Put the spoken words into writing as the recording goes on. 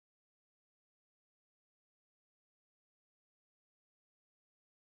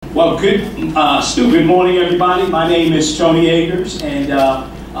Well, good morning, everybody. My name is Tony Agurs, and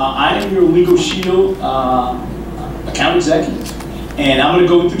I am your Legal Shield account executive. And I'm going to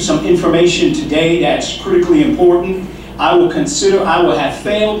go through some information today that's critically important. I will have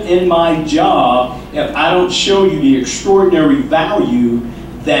failed in my job if I don't show you the extraordinary value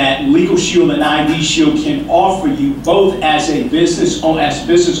that Legal Shield and ID Shield can offer you, both as business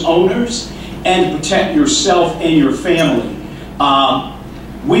owners and to protect yourself and your family.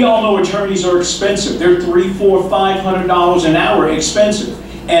 We all know attorneys are expensive. They're $300, $400, $500 an hour expensive.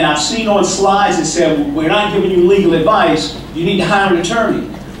 And I've seen on slides that said, well, we're not giving you legal advice, you need to hire an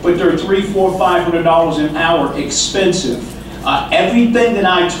attorney. But they're $300, $400, $500 an hour expensive. Everything that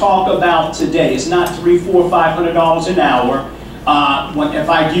I talk about today is not $300, $400, $500 an hour. If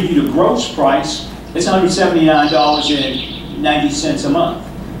I give you the gross price, it's $179.90 a month.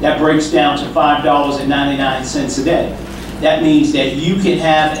 That breaks down to $5.99 a day. That means that you can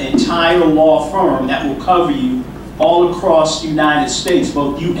have an entire law firm that will cover you all across the United States,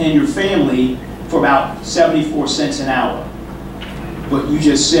 both you and your family, for about 74 cents an hour. But you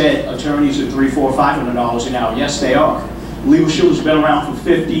just said attorneys are $300, $400, $500 an hour. Yes, they are. Legal Shield has been around for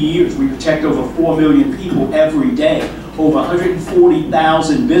 50 years. We protect over 4 million people every day, over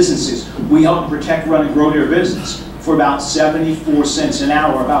 140,000 businesses. We help protect, run, and grow their business for about 74 cents an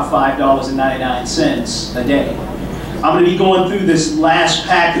hour, about $5.99 a day. I'm going to be going through this last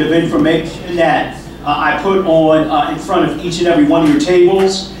packet of information that I put on in front of each and every one of your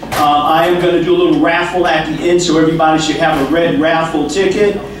tables. I am going to do a little raffle at the end, so everybody should have a red raffle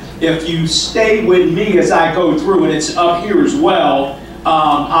ticket. If you stay with me as I go through, and it's up here as well,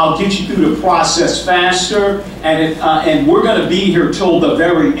 I'll get you through the process faster, and we're going to be here till the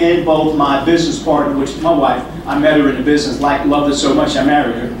very end. Both my business partner, which is my wife, I met her in the business, loved her so much I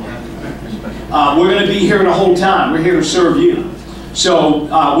married her. We're going to be here the whole time. We're here to serve you. So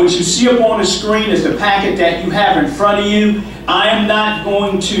what you see up on the screen is the packet that you have in front of you. I'm not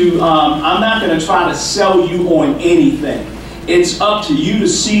going to try to sell you on anything. It's up to you to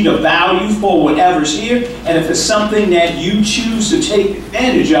see the value for whatever's here, and if it's something that you choose to take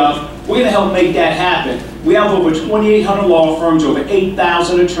advantage of, we're going to help make that happen. We have over 2,800 law firms, over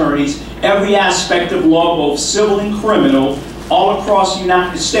 8,000 attorneys, every aspect of law, both civil and criminal, all across the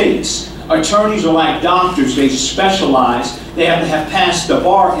United States. Attorneys are like doctors. They specialize. They have to have passed the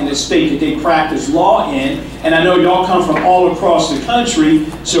bar in the state that they practice law in. And I know y'all come from all across the country,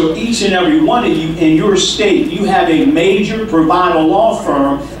 so each and every one of you in your state, you have a major provider law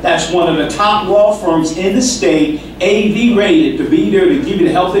firm that's one of the top law firms in the state, AV rated, to be there to give you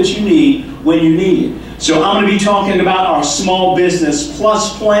the help that you need when you need it. So I'm going to be talking about our Small Business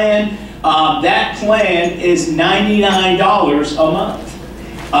Plus plan. That plan is $99 a month.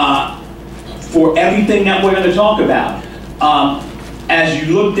 For everything that we're going to talk about. As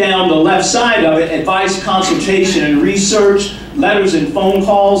you look down the left side of it, advice, consultation, and research, letters and phone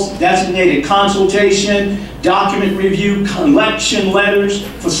calls, designated consultation, document review, collection letters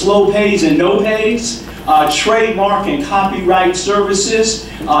for slow pays and no pays, trademark and copyright services,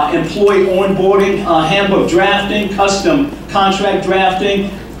 employee onboarding, handbook drafting, custom contract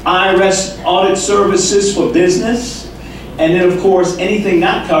drafting, IRS audit services for business. And then, of course, anything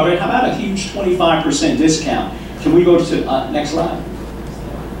not covered, how about a huge 25% discount? Can we go to the next slide?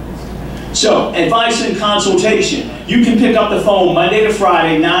 So, advice and consultation. You can pick up the phone Monday to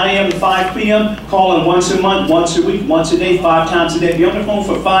Friday, 9 a.m. to 5 p.m., calling once a month, once a week, once a day, 5 times a day. Be on the phone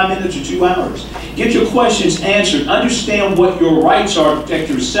for 5 minutes or 2 hours. Get your questions answered. Understand what your rights are to protect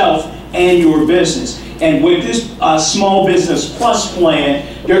yourself and your business. And with this Small Business Plus plan,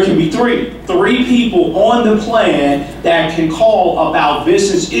 there can be three people on the plan that can call about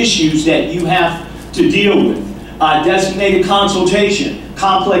business issues that you have to deal with. Designated consultation,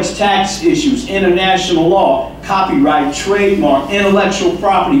 complex tax issues, international law, copyright, trademark, intellectual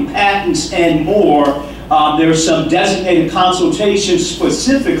property, patents, and more. There's some designated consultation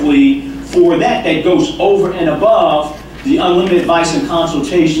specifically for that goes over and above the unlimited advice and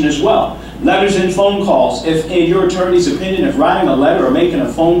consultation as well. Letters and phone calls. If, in your attorney's opinion, if writing a letter or making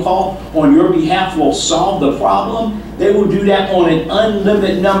a phone call on your behalf will solve the problem, they will do that on an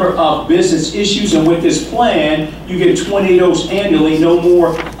unlimited number of business issues. And with this plan, you get 20 of those annually, no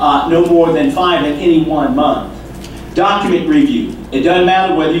more than 5 in any 1 month. Document review. It doesn't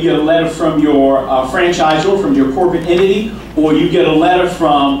matter whether you get a letter from your franchisor, from your corporate entity, or you get a letter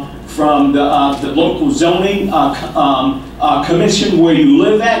from the local zoning commission where you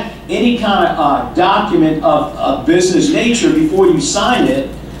live at. Any kind of document of business nature, before you sign it,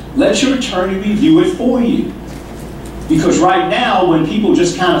 let your attorney review it for you. Because right now, when people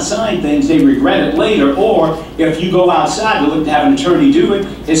just kind of sign things, they regret it later. Or if you go outside to look to have an attorney do it,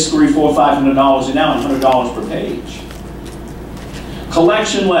 it's $300, $400, $500 an hour and $100 per page.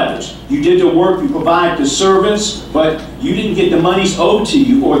 Collection letters. You did the work, you provide the service, but you didn't get the monies owed to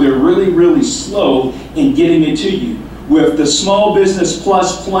you, or they're really, really slow in getting it to you. With the Small Business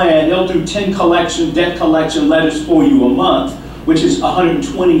Plus plan, they'll do 10 debt collection letters for you a month, which is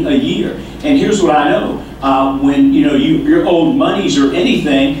 120 a year. And here's what I know. When you're owed monies or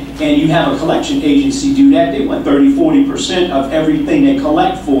anything, and you have a collection agency do that, they want 30, 40% of everything they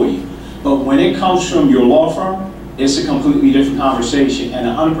collect for you. But when it comes from your law firm, it's a completely different conversation, and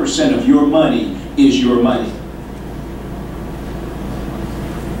 100% of your money is your money.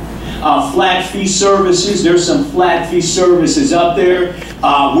 Flat fee services, there's some flat fee services up there.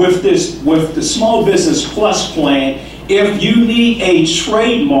 With the Small Business Plus plan, if you need a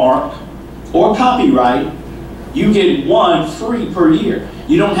trademark or copyright, you get one free per year.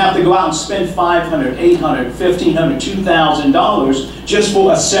 You don't have to go out and spend $500, $800, $1,500, $2,000 just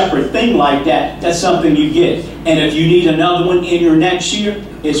for a separate thing like that. That's something you get. And if you need another one in your next year,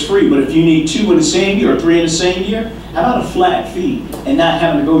 it's free. But if you need 2 in the same year or 3 in the same year, how about a flat fee and not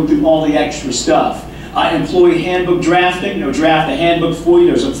having to go through all the extra stuff? Employee handbook drafting, they'll draft a handbook for you.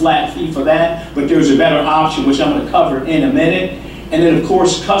 There's a flat fee for that, but there's a better option, which I'm going to cover in a minute. And then, of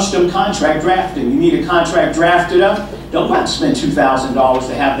course, custom contract drafting. You need a contract drafted up. Don't go out and spend $2,000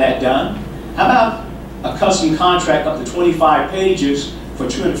 to have that done. How about a custom contract up to 25 pages for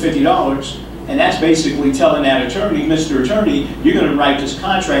 $250? And that's basically telling that attorney, Mr. Attorney, you're going to write this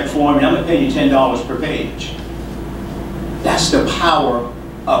contract for me, and I'm going to pay you $10 per page. That's the power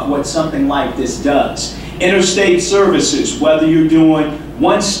of what something like this does. Interstate services, whether you're doing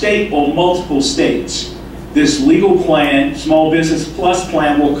one state or multiple states, this legal plan, Small Business Plus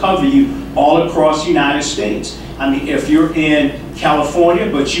plan, will cover you all across the United States. I mean, if you're in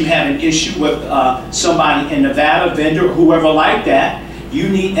California, but you have an issue with somebody in Nevada, vendor, whoever like that, you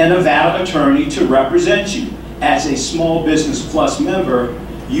need a Nevada attorney to represent you. As a Small Business Plus member,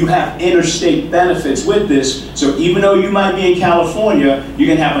 you have interstate benefits with this, so even though you might be in California, you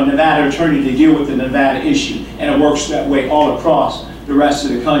can have a Nevada attorney to deal with the Nevada issue, and it works that way all across the rest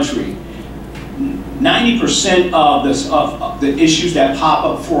of the country. 90% of the issues that pop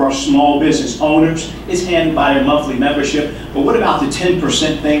up for our small business owners is handled by their monthly membership. But what about the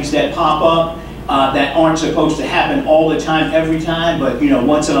 10% things that pop up that aren't supposed to happen all the time, every time, but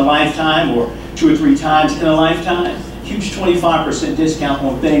once in a lifetime or 2 or 3 times in a lifetime? Huge 25% discount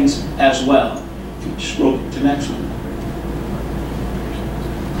on things as well. Scroll to the next one.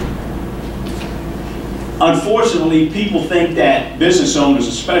 Unfortunately, people think that business owners,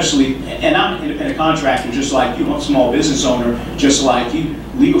 especially, and I'm an independent contractor just like you, I'm a small business owner just like you.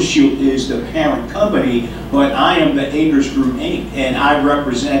 Legal Shield is the parent company, but I am the Agurs Group, Inc., and I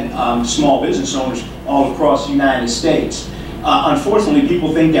represent small business owners all across the United States. Unfortunately,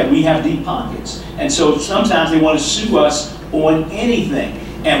 people think that we have deep pockets, and so sometimes they want to sue us on anything.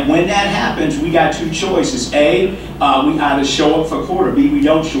 And when that happens, we got 2 choices. A, we either show up for court, or B, we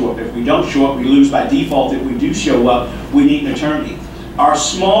don't show up. If we don't show up, we lose by default. If we do show up, we need an attorney. Our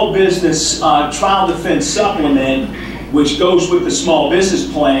small business trial defense supplement, which goes with the small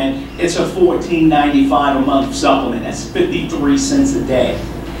business plan, it's a $14.95 a month supplement. That's 53 cents a day.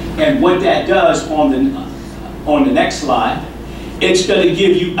 And what that does on the next slide, it's going to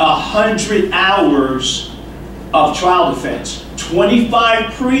give you 100 hours of trial defense.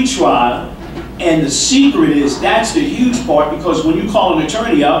 25 pre-trial, and the secret is that's the huge part, because when you call an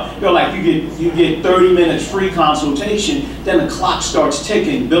attorney up, you're like, you get 30 minutes free consultation, then the clock starts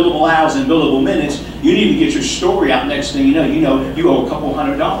ticking, billable hours and billable minutes. You need to get your story out. Next thing you know you owe a couple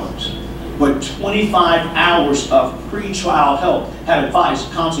 $100. But 25 hours of pre-trial help,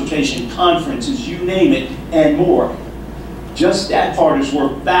 advice, consultation, conferences, you name it, and more. Just that part is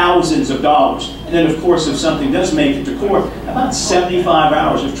worth thousands of dollars. And then, of course, if something does make it to court, about 75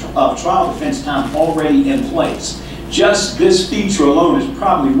 hours of trial defense time already in place. Just this feature alone is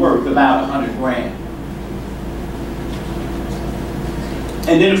probably worth about 100 grand.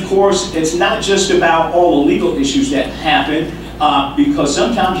 And then, of course, it's not just about all the legal issues that happen, because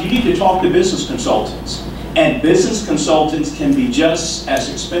sometimes you need to talk to business consultants. And business consultants can be just as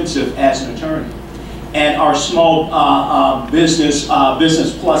expensive as an attorney. And our small business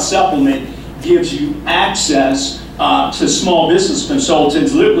plus supplement gives you access to small business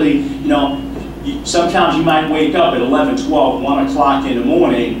consultants. Literally, sometimes you might wake up at 11, 12, 1 o'clock in the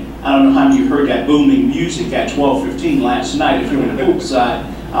morning. I don't know how many of you heard that booming music at 12:15 last night. If you're on the poolside,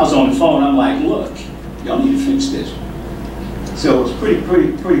 I was on the phone. I'm like, look, y'all need to fix this. So it's pretty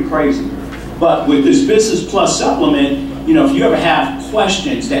crazy. But with this Business Plus supplement, you know, if you ever have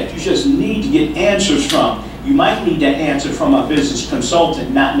questions that you just need to get answers from, you might need that answer from a business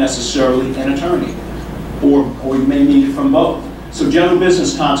consultant, not necessarily an attorney. Or you may need it from both. So general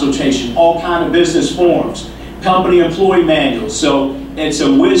business consultation, all kind of business forms, company employee manuals. So it's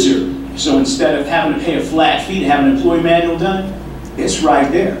a wizard. So instead of having to pay a flat fee to have an employee manual done, it's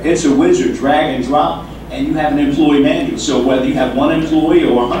right there. It's a wizard, drag and drop, and you have an employee manual. So whether you have 1 employee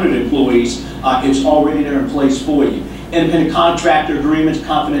or 100 employees, it's already there in place for you. Independent contractor agreements,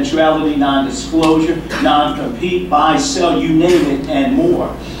 confidentiality, non-disclosure, non-compete, buy, sell, you name it, and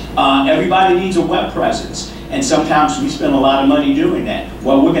more. Everybody needs a web presence, and sometimes we spend a lot of money doing that.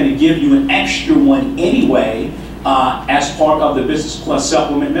 Well, we're going to give you an extra one anyway as part of the Business Plus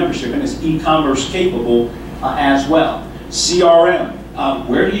supplement membership, and it's e-commerce capable as well. CRM,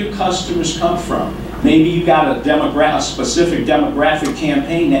 where do your customers come from? Maybe you got a specific demographic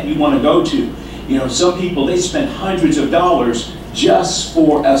campaign that you want to go to. You know, some people, they spend hundreds of dollars just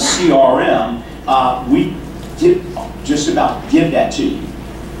for a CRM. We just about give that to you.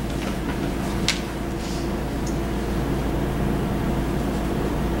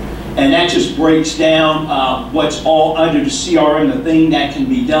 And that just breaks down what's all under the CRM, the thing that can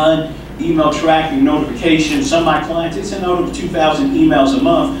be done. Email tracking, notifications. Some of my clients, they send out over 2,000 emails a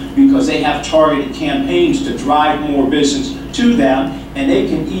month because they have targeted campaigns to drive more business to them, and they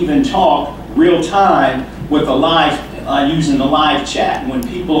can even talk real time with a live, using the live chat when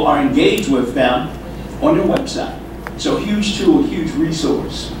people are engaged with them on their website. So huge tool, huge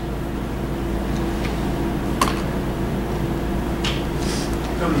resource.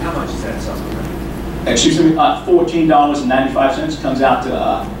 Tell me, how much is that supplement? Excuse me, $14.95 comes out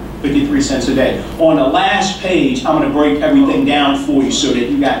to 53 cents a day. On the last page, I'm going to break everything down for you so that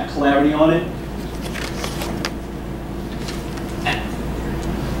you got clarity on it.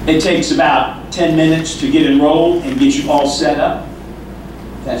 It takes about 10 minutes to get enrolled and get you all set up.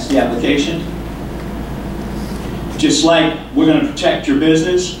 That's the application. Just like we're going to protect your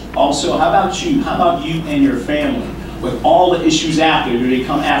business, also, how about you? How about you and your family? With all the issues out there, do they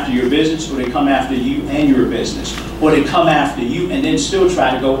come after your business, or they come after you and your business? Or they come after you and then still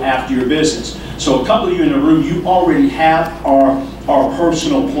try to go after your business? So a couple of you in the room, you already have our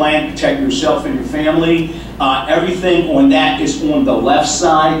personal plan, protect yourself and your family. Everything on that is on the left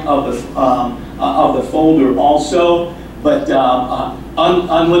side of the folder also. But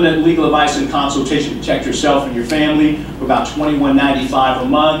unlimited legal advice and consultation, protect yourself and your family, for about $21.95 a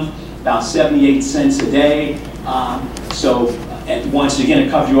month, about 78 cents a day. Once again, it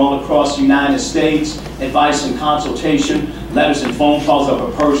covers you all across the United States. Advice and consultation, letters and phone calls of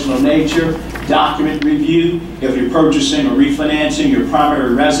a personal nature, document review. If you're purchasing or refinancing your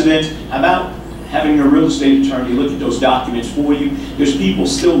primary residence, how about having your real estate attorney look at those documents for you? There's people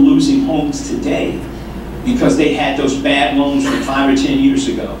still losing homes today because they had those bad loans from 5 or 10 years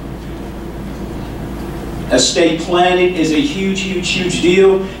ago. Estate planning is a huge, huge, huge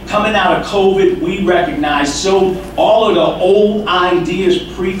deal. Coming out of COVID, we recognize all of the old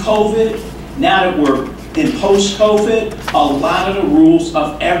ideas pre-COVID, now that we're in post-COVID, a lot of the rules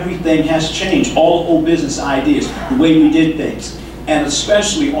of everything has changed. All the old business ideas, the way we did things, and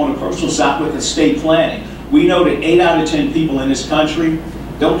especially on the personal side with estate planning. We know that 8 out of 10 people in this country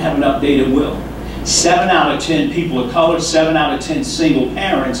don't have an updated will. 7 out of 10 people of color, 7 out of 10 single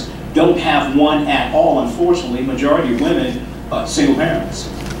parents don't have one at all. Unfortunately, majority of women are single parents.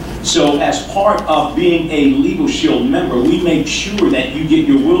 So as part of being a Legal Shield member, we make sure that you get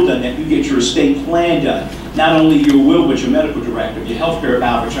your will done, that you get your estate plan done. Not only your will, but your medical directive, your healthcare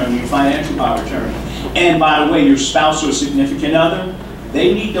power of attorney, your financial power of attorney. And by the way, your spouse or significant other,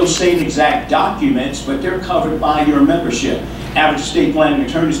 they need those same exact documents, but they're covered by your membership. Average estate planning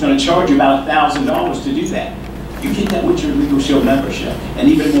attorney is going to charge you about $1,000 to do that. You get that with your Legal Shield membership. And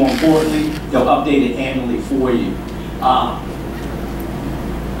even more importantly, they'll update it annually for you.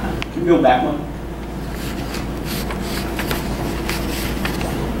 Can we go back one?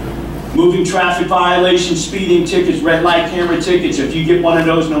 Moving traffic violations, speeding tickets, red light camera tickets. If you get one of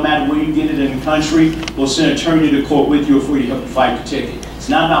those, no matter where you get it in the country, we'll send an attorney to court with you before you help fight the ticket. It's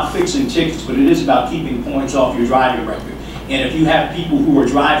not about fixing tickets, but it is about keeping points off your driving record. And if you have people who are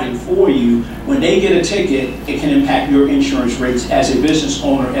driving for you, when they get a ticket, it can impact your insurance rates as a business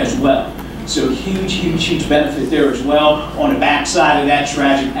owner as well. So huge, huge, huge benefit there as well. On the back side of that,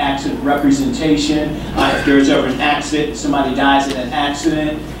 tragic accident representation. If there's ever an accident, somebody dies in an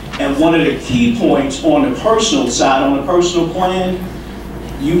accident. And one of the key points on the personal side, on the personal plan,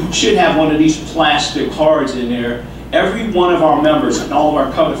 you should have one of these plastic cards in there. Every one of our members and all of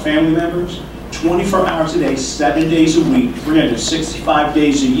our covered family members, 24 hours a day, 7 days a week, 365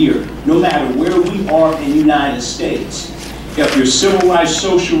 days a year, no matter where we are in the United States. If your civil rights,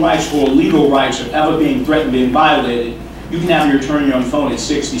 social rights, or legal rights are ever being threatened, being violated, you can have your attorney on the phone in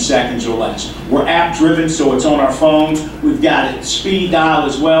 60 seconds or less. We're app driven, so it's on our phones. We've got it speed dial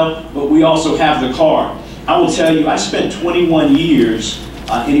as well, but we also have the card. I will tell you, I spent 21 years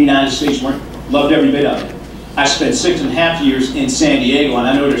in the United States, loved every bit of it. I spent 6.5 years in San Diego, and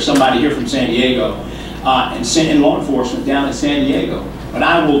I know there's somebody here from San Diego, in law enforcement down in San Diego. But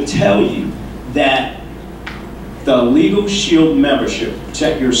I will tell you that the Legal Shield membership,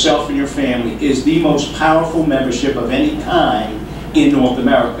 protect yourself and your family, is the most powerful membership of any kind in North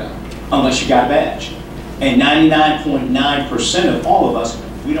America, unless you got a badge. And 99.9% of all of us,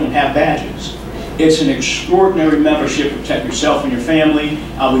 we don't have badges. It's an extraordinary membership to protect yourself and your family.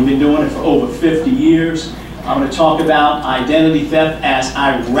 We've been doing it for over 50 years. I'm going to talk about identity theft as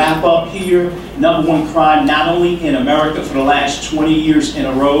I wrap up here. #1 crime, not only in America for the last 20 years in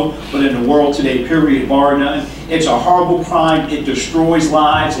a row, but in the world today, period, bar none. It's a horrible crime. It destroys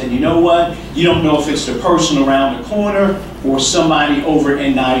lives. And you know what? You don't know if it's the person around the corner or somebody over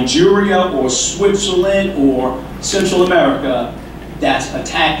in Nigeria or Switzerland or Central America that's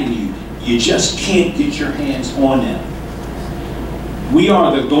attacking you. You just can't get your hands on them. We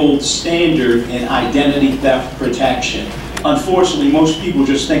are the gold standard in identity theft protection. Unfortunately, most people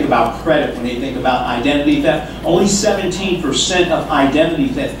just think about credit when they think about identity theft. Only 17% of identity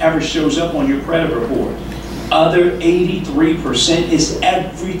theft ever shows up on your credit report. Other 83% is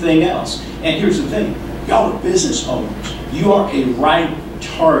everything else. And here's the thing, y'all are business owners. You are a right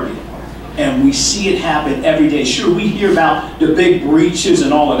target. And we see it happen every day. Sure, we hear about the big breaches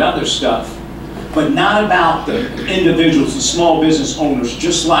and all that other stuff, but not about the individuals, the small business owners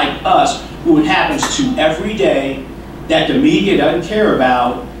just like us, who it happens to every day that the media doesn't care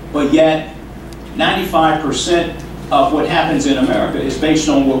about, but yet 95% of what happens in America is based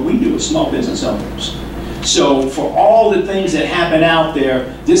on what we do as small business owners. So for all the things that happen out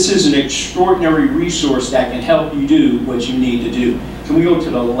there, this is an extraordinary resource that can help you do what you need to do. Can we go to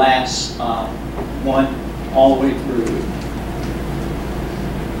the last one, all the way through?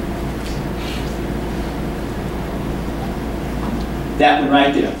 That one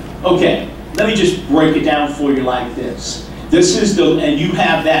right there. Okay, let me just break it down for you like this. This is the, and you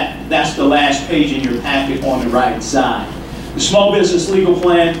have that, that's the last page in your packet on the right side. The small business legal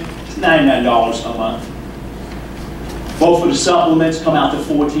plan is $99 a month. Both of the supplements come out to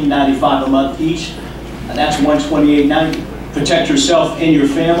 $14.95 a month each, and that's $128.90. Protect yourself and your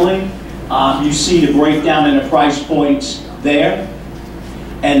family. You see the breakdown in the price points there.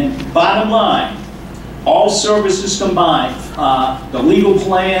 And bottom line, all services combined, the legal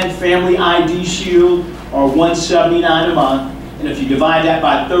plan, family ID shield, are $179 a month. And if you divide that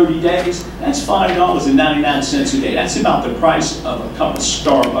by 30 days, that's $5.99 a day. That's about the price of a cup of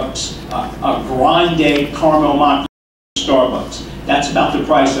Starbucks, a grande caramel macchiato Starbucks. That's about the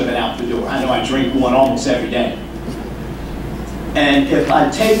price of it out the door. I know I drink one almost every day. And if I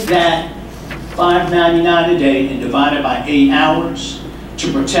take that $5.99 a day and divide it by 8 hours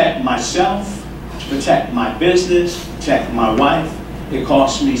to protect myself, to protect my business, protect my wife, it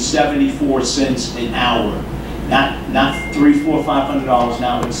costs me 74 cents an hour. Not $300, $400, $500 an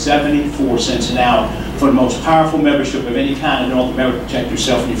hour, but 74 cents an hour for the most powerful membership of any kind in North America to protect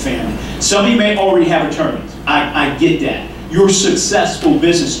yourself and your family. Some of you may already have attorneys. I get that. You're successful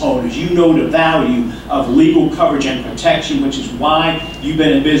business owners. You know the value of legal coverage and protection, which is why you've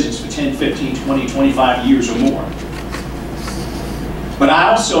been in business for 10, 15, 20, 25 years or more. But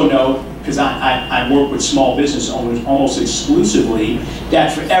I also know, because I work with small business owners almost exclusively,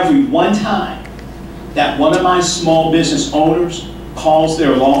 that for every one time that one of my small business owners calls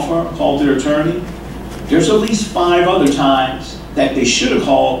their law firm, calls their attorney, there's at least 5 other times that they should have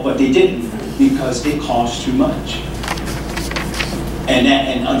called, but they didn't because it costs too much.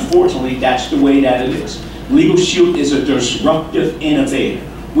 And unfortunately, that's the way that it is. Legal Shield is a disruptive innovator.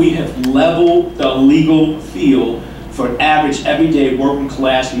 We have leveled the legal field for average, everyday, working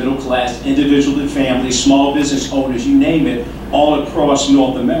class, middle class, individual and family, small business owners, you name it, all across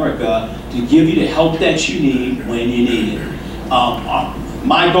North America to give you the help that you need when you need it.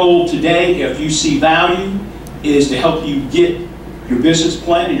 My goal today, if you see value, is to help you get your business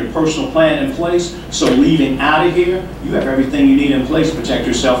plan and your personal plan in place, so leaving out of here, you have everything you need in place to protect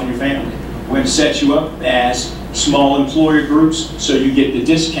yourself and your family. We're going to set you up as small employer groups so you get the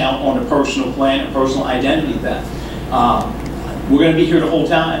discount on the personal plan and personal identity theft. We're going to be here the whole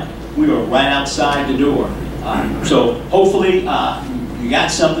time. We are right outside the door. So hopefully you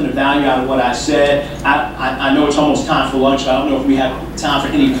got something of value out of what I said. I know it's almost time for lunch. I don't know if we have time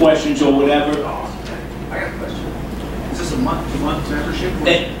for any questions or whatever. month membership,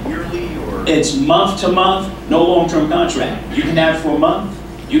 or yearly, or? It's month to month, no long-term contract. You can have it for a month,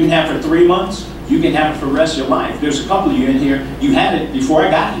 you can have it for 3 months, you can have it for the rest of your life. There's a couple of you in here, you had it before I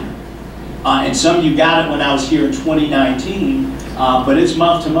got here. And some of you got it when I was here in 2019, but it's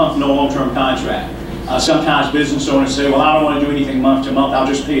month to month, no long-term contract. Sometimes business owners say, well, I don't want to do anything month to month, I'll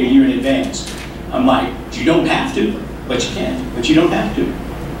just pay a year in advance. I'm like, you don't have to, but you can, but you don't have to.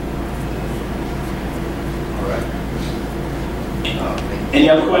 All right. Any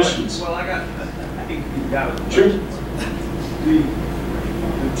other questions? Well, I think you got it. Sure. The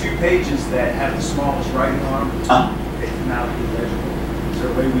 2 pages that have the smallest writing on them, they come out illegible. Is there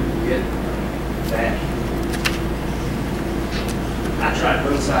a way we can get that? I tried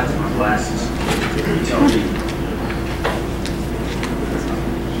both sides of my glasses. You tell me.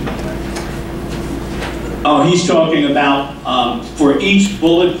 Oh, he's talking about, for each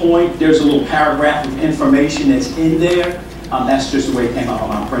bullet point, there's a little paragraph of information that's in there. That's just the way it came out on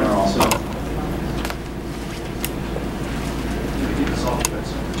my printer also.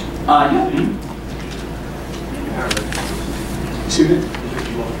 Yeah. Excuse me?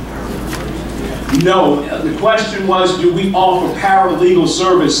 No, the question was, do we offer paralegal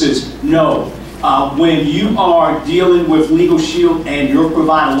services? No. When you are dealing with Legal Shield and you're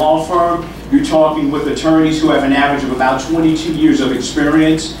providing a law firm, you're talking with attorneys who have an average of about 22 years of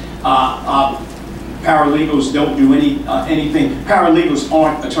experience. Paralegals don't do anything. Paralegals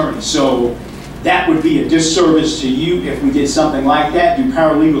aren't attorneys, so that would be a disservice to you if we did something like that. Do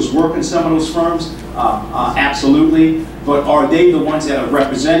paralegals work in some of those firms? Absolutely. But are they the ones that are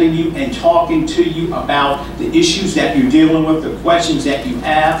representing you and talking to you about the issues that you're dealing with, the questions that you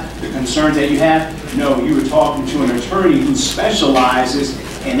have, the concerns that you have? No, you were talking to an attorney who specializes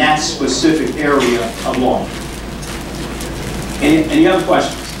in that specific area of law. Any other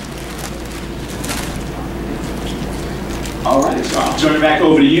questions? All right, so I'll turn it back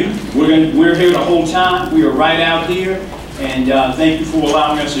over to you. We're here the whole time. We are right out here. And thank you for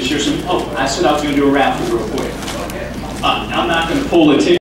allowing us to share some. Oh, I said I was going to do a raffle real quick. I'm not going to pull the ticket.